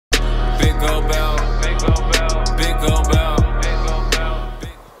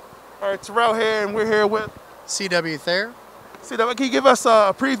right, Terrell here, and we're here with C2E2 Thayer. C2E2. Can you give us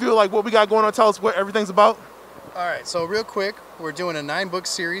a preview, like what we got going on? Tell us what everything's about. All right, so real quick, we're doing a 9-book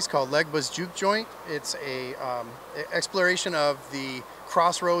series called Legba's Juke Joint. It's a exploration of the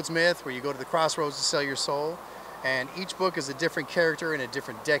crossroads myth, where you go to the crossroads to sell your soul, and each book is a different character in a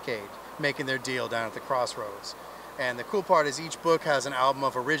different decade making their deal down at the crossroads. And the cool part is each book has an album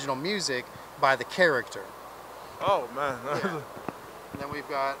of original music by the character. Oh man. Yeah. And then we've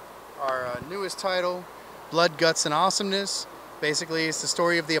got our newest title, Blood, Guts, and Awesomeness. Basically, it's the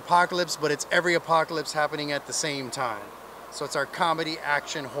story of the apocalypse, but it's every apocalypse happening at the same time. So it's our comedy,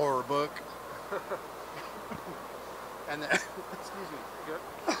 action, horror book. And then, excuse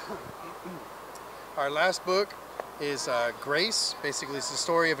me. Our last book is Grace. Basically, it's the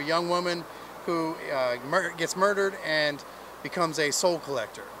story of a young woman who gets murdered and becomes a soul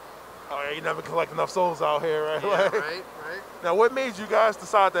collector. Oh yeah, you never collect enough souls out here, right? Yeah, right. Now, what made you guys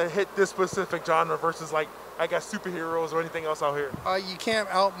decide to hit this specific genre versus, like, I guess, superheroes or anything else out here? You can't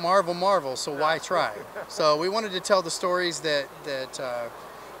out Marvel, so why try? So we wanted to tell the stories that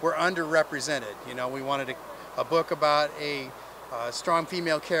were underrepresented. You know, we wanted a book about a strong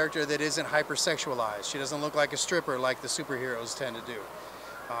female character that isn't hypersexualized. She doesn't look like a stripper like the superheroes tend to do.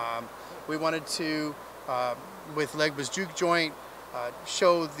 We wanted to, with Legba's Juke Joint,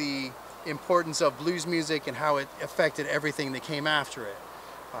 show the importance of blues music and how it affected everything that came after it.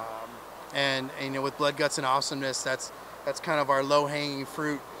 And you know, with Blood, Guts, and Awesomeness, that's kind of our low-hanging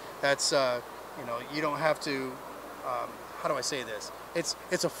fruit. That's you know, you don't have to. How do I say this?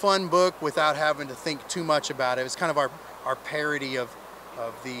 It's a fun book without having to think too much about it. It's kind of our parody of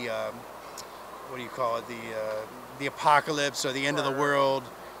the what do you call it? The apocalypse or the end of the world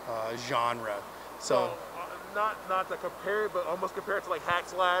genre. So not to compare it, but almost compare it to like Hack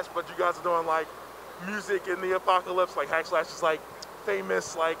Slash. But you guys are doing like music in the apocalypse. Like Hack Slash is like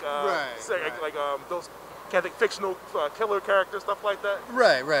famous, like those kind of fictional killer characters, stuff like that.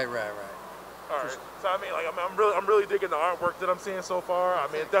 Right. All right. So I mean, like I'm really digging the artwork that I'm seeing so far. I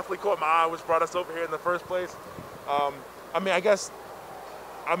mean, it definitely caught my eye, which brought us over here in the first place. I mean, I guess,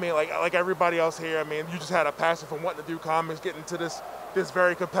 like everybody else here, I mean, you just had a passion for wanting to do comics, get into this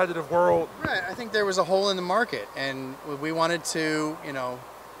very competitive world. Right. I think there was a hole in the market, and we wanted to, you know,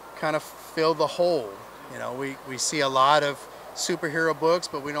 kind of fill the hole. You know, we see a lot of superhero books,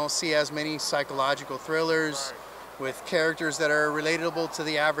 but we don't see as many psychological thrillers with characters that are relatable to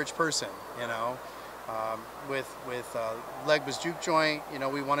the average person. You know, with Legba's Juke Joint, you know,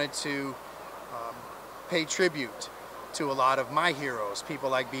 we wanted to pay tribute to a lot of my heroes, people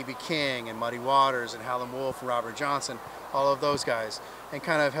like B.B. King and Muddy Waters and Howlin' Wolf and Robert Johnson, all of those guys, and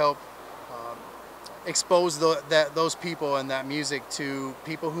kind of help expose those people and that music to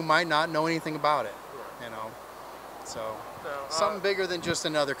people who might not know anything about it. You know, so something bigger than just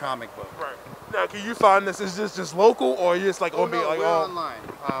another comic book. Right. Now, can you find this? Is this just local, or you just like we're online.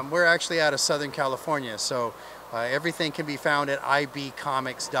 We're actually out of Southern California, so everything can be found at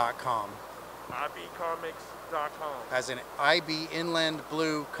ibcomics.com. ibcomics.com. As in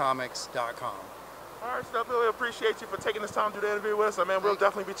ibinlandbluecomics.com. All right, so definitely appreciate you for taking this time to do the interview with us. I mean, we'll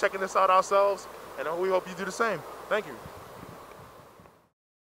definitely be checking this out ourselves, and we hope you do the same. Thank you.